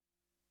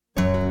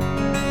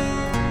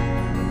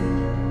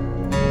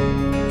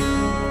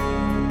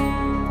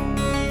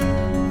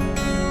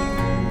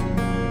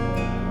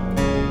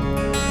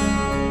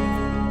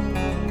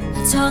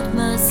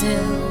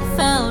myself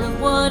out of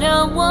what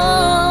I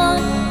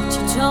want. But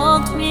you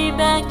talked me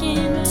back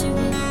into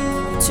it.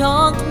 You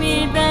talked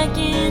me back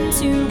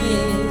into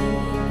it.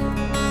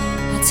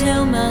 I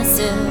tell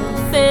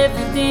myself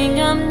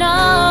everything I'm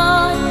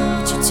not,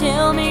 but you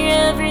tell me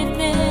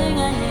everything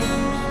I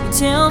am. You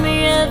tell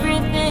me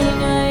everything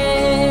I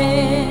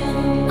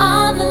am.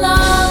 I'm the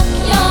lock,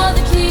 you're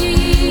the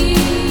key.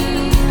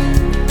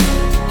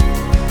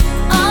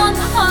 I'm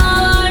the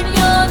heart,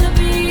 you're the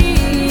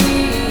beat.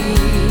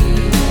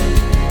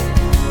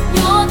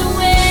 You're the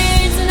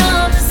waves and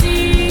I'm the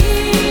sea.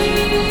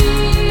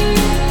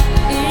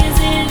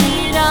 Isn't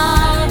it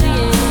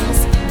obvious?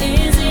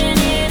 Isn't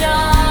it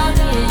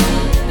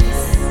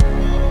obvious?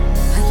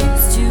 I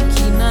used to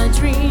keep my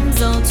dreams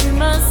all to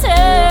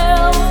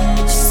myself.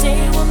 You say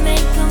we'll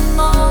make them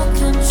all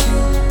come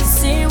true. You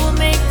say we'll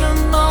make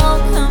them all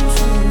come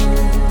true.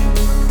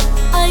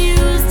 I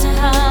used to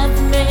hide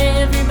from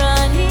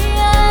everybody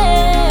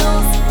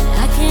else.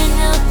 I can't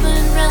help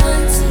but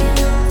run to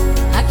you.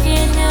 I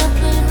can't help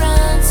but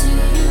run to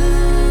you.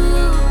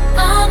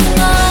 I'm the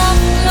lock,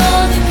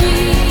 you're the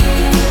key.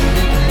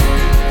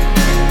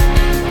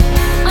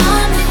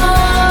 I'm the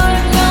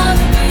heart, you're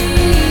the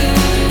beat.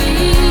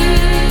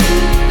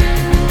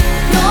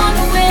 You're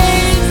the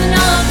waves and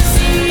I'm the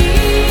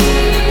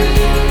sea.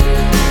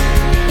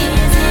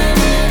 Isn't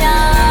it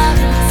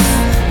obvious?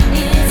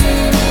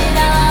 Isn't it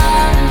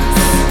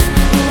obvious?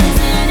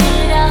 Isn't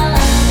it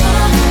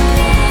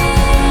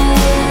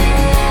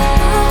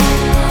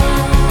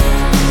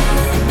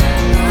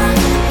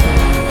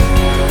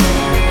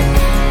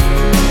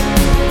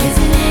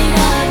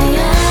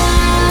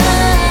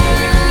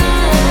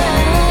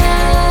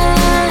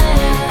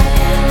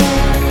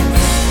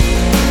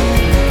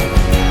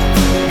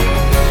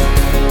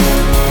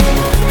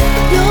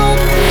You're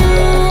the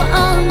blue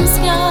on the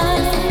sky.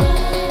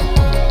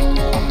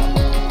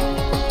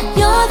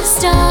 You're the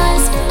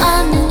stars.